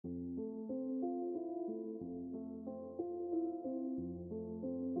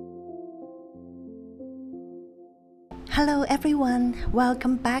Hello everyone,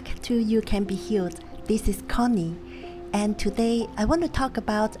 welcome back to You Can Be Healed. This is Connie, and today I want to talk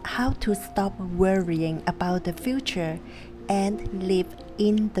about how to stop worrying about the future and live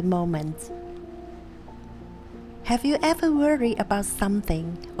in the moment. Have you ever worried about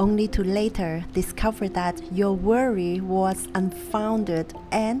something only to later discover that your worry was unfounded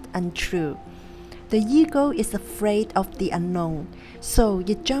and untrue? The ego is afraid of the unknown, so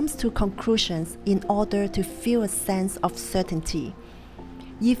it jumps to conclusions in order to feel a sense of certainty.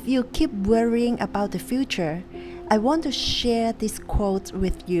 If you keep worrying about the future, I want to share this quote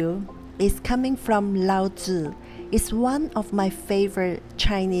with you. It's coming from Lao Tzu. It's one of my favorite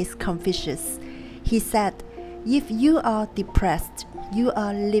Chinese Confucius. He said, "If you are depressed, you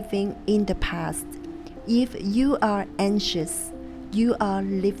are living in the past. If you are anxious, you are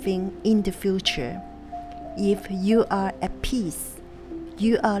living in the future. If you are at peace,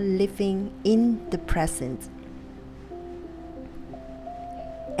 you are living in the present."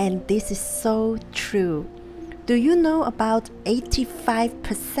 And this is so true. Do you know about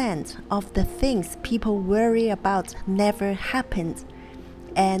 85% of the things people worry about never happened?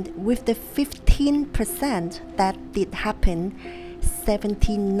 And with the 15% that did happen,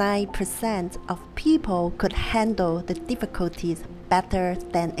 79% of people could handle the difficulties better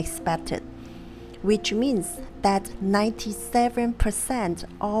than expected, which means that 97%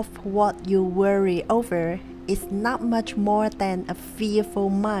 of what you worry over is not much more than a fearful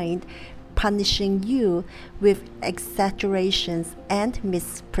mind punishing you with exaggerations and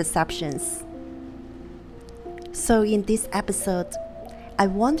misperceptions. So in this episode, I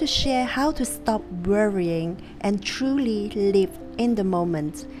want to share how to stop worrying and truly live in the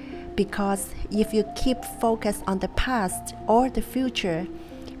moment. Because if you keep focused on the past or the future,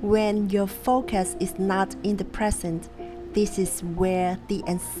 when your focus is not in the present, this is where the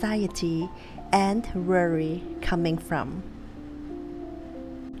anxiety and worry coming from.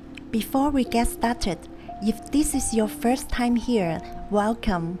 Before we get started, if this is your first time here,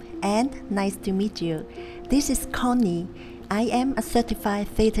 welcome and nice to meet you. This is Connie. I am a certified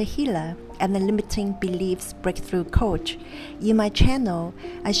theta healer and a limiting beliefs breakthrough coach. In my channel,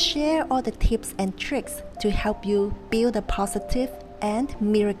 I share all the tips and tricks to help you build a positive and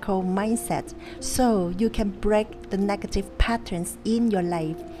miracle mindset so you can break the negative patterns in your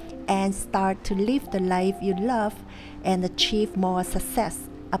life and start to live the life you love and achieve more success,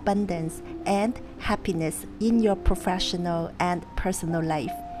 abundance, and happiness in your professional and personal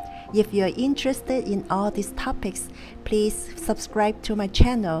life. If you're interested in all these topics, please subscribe to my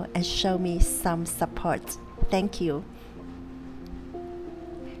channel and show me some support. Thank you.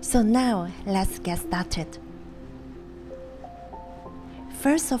 So now, let's get started.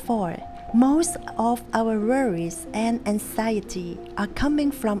 First of all, most of our worries and anxiety are coming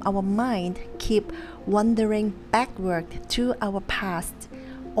from our mind keep wandering backward to our past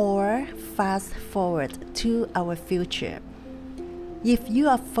or fast forward to our future. If you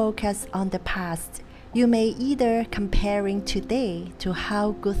are focused on the past, you may either comparing today to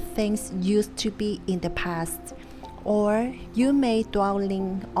how good things used to be in the past, or you may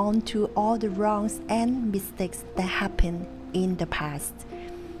dwelling onto all the wrongs and mistakes that happened in the past.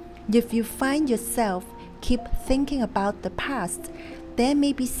 If you find yourself keep thinking about the past, there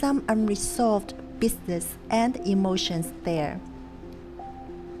may be some unresolved business and emotions there.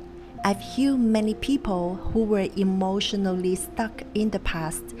 I've heard many people who were emotionally stuck in the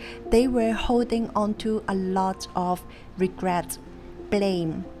past. They were holding on to a lot of regret,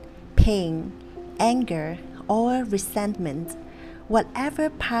 blame, pain, anger, or resentment.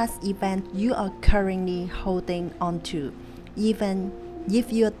 Whatever past event you are currently holding on to, even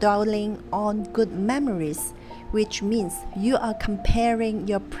if you're dwelling on good memories, which means you are comparing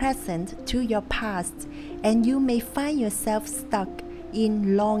your present to your past, and you may find yourself stuck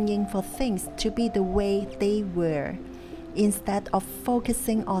in longing for things to be the way they were, instead of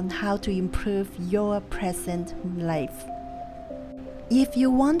focusing on how to improve your present life. If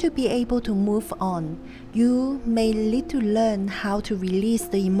you want to be able to move on, you may need to learn how to release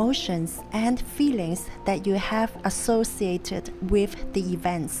the emotions and feelings that you have associated with the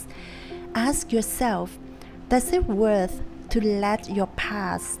events. Ask yourself, does it worth to let your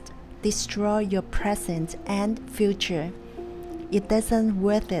past destroy your present and future? It doesn't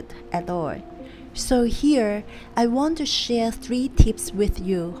worth it at all. So here, I want to share 3 tips with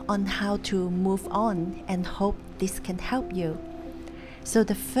you on how to move on and hope this can help you. So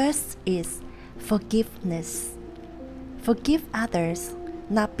the first is forgiveness. Forgive others,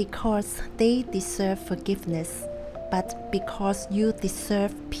 not because they deserve forgiveness, but because you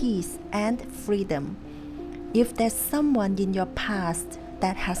deserve peace and freedom. If there's someone in your past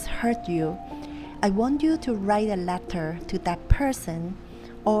that has hurt you, I want you to write a letter letter to that person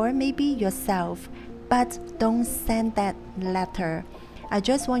or maybe yourself, but don't send that letter. I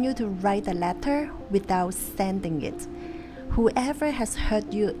just want you to write the letter without sending it. Whoever has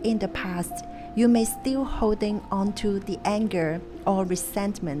hurt you in the past, you may still holding on to the anger or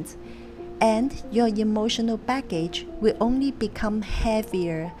resentment, and your emotional baggage will only become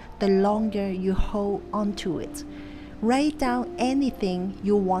heavier the longer you hold on to it. Write down anything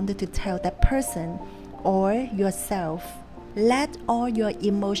you wanted to tell that person or yourself. Let all your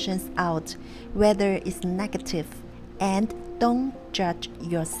emotions out, whether it's negative, and don't judge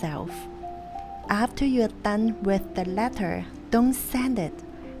yourself. After you're done with the letter, don't send it,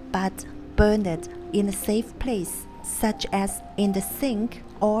 but burn it in a safe place, such as in the sink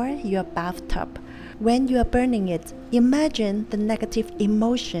or your bathtub. When you are burning it, imagine the negative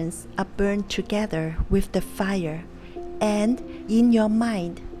emotions are burned together with the fire, and in your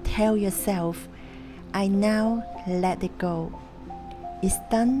mind, tell yourself, I now let it go. It's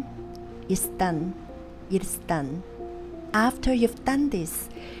done, it's done, it's done. After you've done this,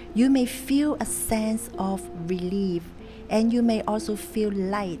 you may feel a sense of relief, and you may also feel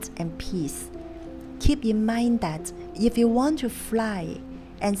light and peace. Keep in mind that if you want to fly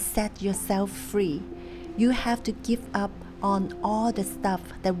and set yourself free, you have to give up on all the stuff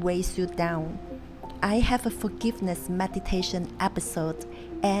that weighs you down. I have a forgiveness meditation episode,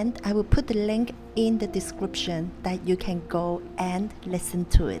 and I will put the link in the description that you can go and listen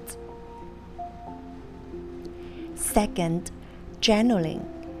to it. Second, journaling.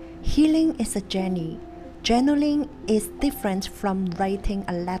 Healing is a journey. Journaling is different from writing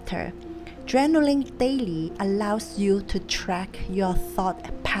a letter. Journaling daily allows you to track your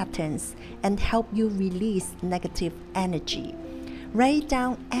thought patterns and help you release negative energy. Write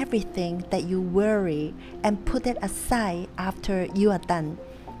down everything that you worry and put it aside after you are done.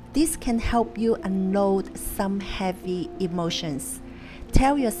 This can help you unload some heavy emotions.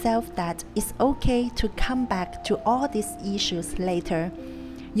 Tell yourself that it's okay to come back to all these issues later.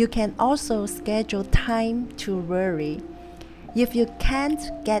 You can also schedule time to worry. If you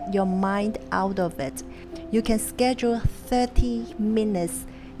can't get your mind out of it, you can schedule 30 minutes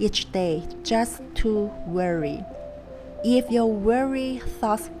each day just to worry. If your worry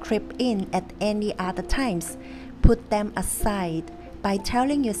thoughts creep in at any other times, put them aside by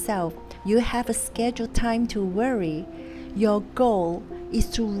telling yourself you have a scheduled time to worry. Your goal is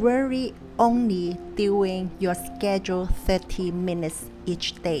to worry only during your scheduled 30 minutes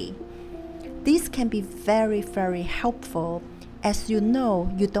each day. This can be very, very helpful, as you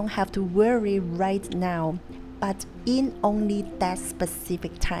know you don't have to worry right now, but in only that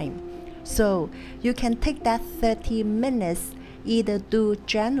specific time. So you can take that 30 minutes, either do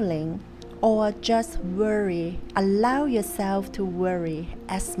journaling or just worry. Allow yourself to worry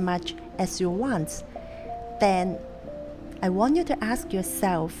as much as you want. Then I want you to ask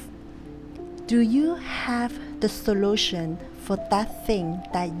yourself, do you have the solution for that thing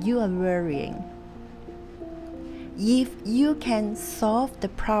that you are worrying? If you can solve the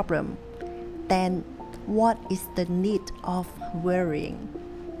problem, then what is the need of worrying?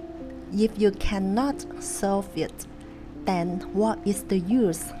 If you cannot solve it, then what is the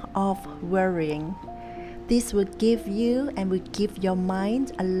use of worrying? This will give you and will give your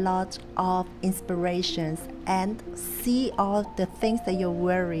mind a lot of inspirations and see all the things that you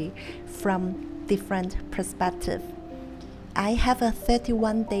worry from different perspectives. I have a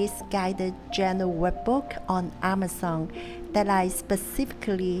 31 days guided journal workbook on Amazon that I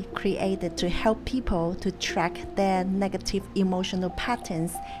specifically created to help people to track their negative emotional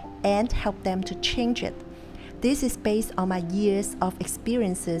patterns and help them to change it. This is based on my years of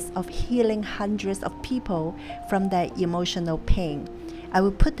experiences of healing hundreds of people from their emotional pain. I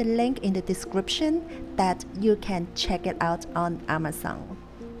will put the link in the description that you can check it out on Amazon.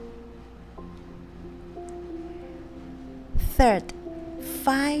 Third,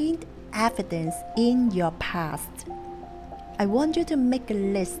 find evidence in your past. I want you to make a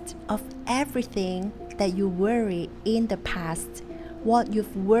list of everything that you worry in the past. What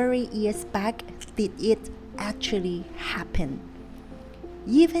you've worried years back, did it actually happen?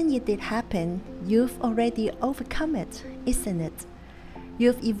 Even if it happened, you've already overcome it, isn't it?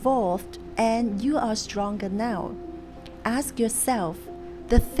 You've evolved and you are stronger now. Ask yourself,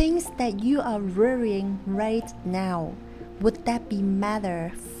 the things that you are worrying right now, would that be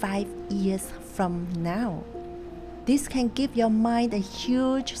matter 5 years from now? This can give your mind a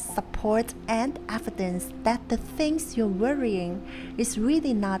huge support and evidence that the things you're worrying is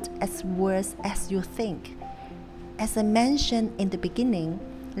really not as worse as you think. As I mentioned in the beginning,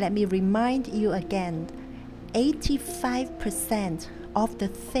 let me remind you again, 85% of the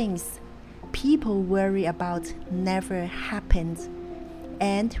things what people worry about never happened.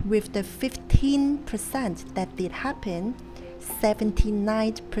 And with the 15% that did happen,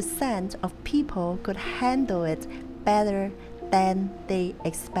 79% of people could handle it better than they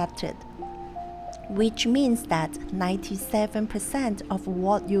expected. Which means that 97% of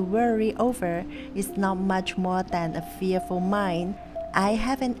what you worry over is not much more than a fearful mind. I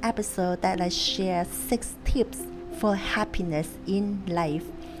have an episode that I share 6 tips for happiness in life.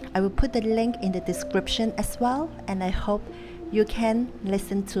 I will put the link in the description as well, and I hope you can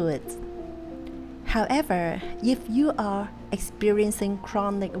listen to it. However, if you are experiencing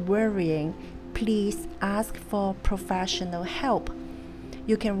chronic worrying, please ask for professional help.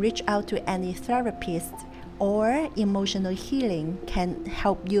 You can reach out to any therapist, or emotional healing can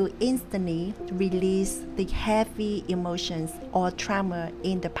help you instantly release the heavy emotions or trauma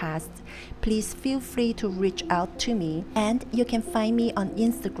in the past. Please feel free to reach out to me, and you can find me on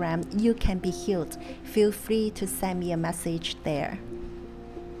Instagram, You Can Be Healed. Feel free to send me a message there.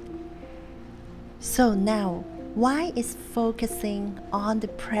 So now, why is focusing on the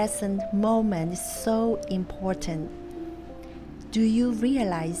present moment so important? Do you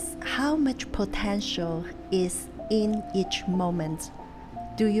realize how much potential is in each moment?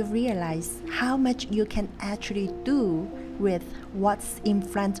 Do you realize how much you can actually do with what's in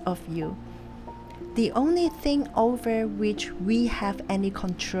front of you? The only thing over which we have any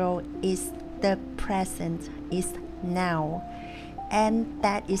control is the present, is now. And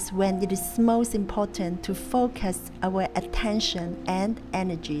that is when it is most important to focus our attention and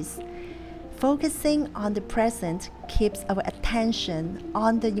energies. Focusing on the present keeps our attention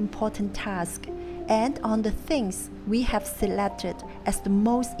on the important task and on the things we have selected as the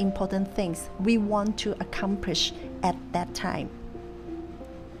most important things we want to accomplish at that time.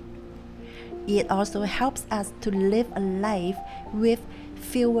 It also helps us to live a life with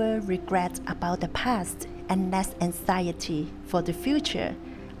fewer regrets about the past and less anxiety for the future.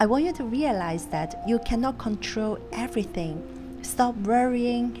 I want you to realize that you cannot control everything. Stop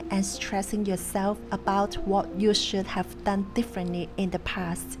worrying and stressing yourself about what you should have done differently in the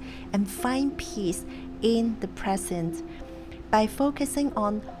past, and find peace in the present. By focusing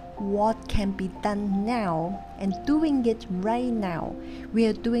on what can be done now and doing it right now, we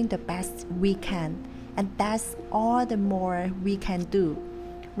are doing the best we can, and that's all the more we can do.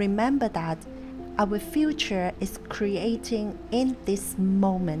 Remember that our future is creating in this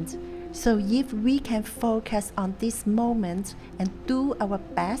moment. So if we can focus on this moment and do our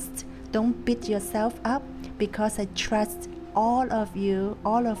best, don't beat yourself up, because I trust all of you,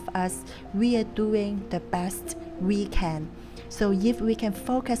 all of us, we are doing the best we can. So if we can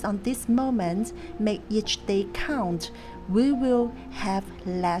focus on this moment, make each day count, we will have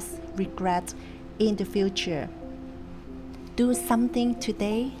less regret in the future. Do something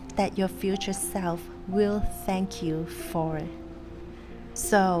today that your future self will thank you for.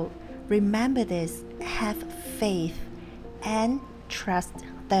 So remember this, have faith and trust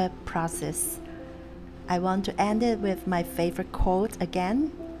the process. I want to end it with my favorite quote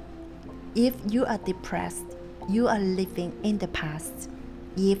again. If you are depressed, you are living in the past.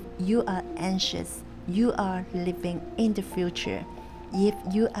 If you are anxious, you are living in the future. If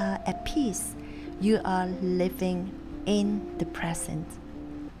you are at peace, you are living in the present.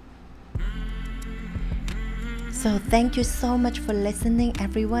 So thank you so much for listening,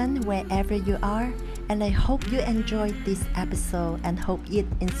 everyone, wherever you are. And I hope you enjoyed this episode and hope it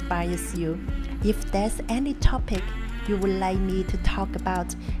inspires you. If there's any topic you would like me to talk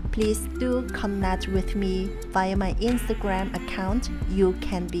about, please do connect with me via my Instagram account, You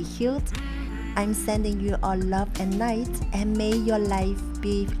Can Be Healed. I'm sending you all love and light, and may your life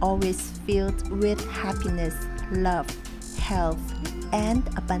be always filled with happiness, love, health, and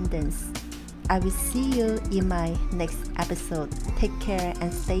abundance. I will see you in my next episode. Take care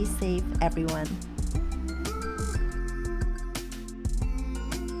and stay safe, everyone.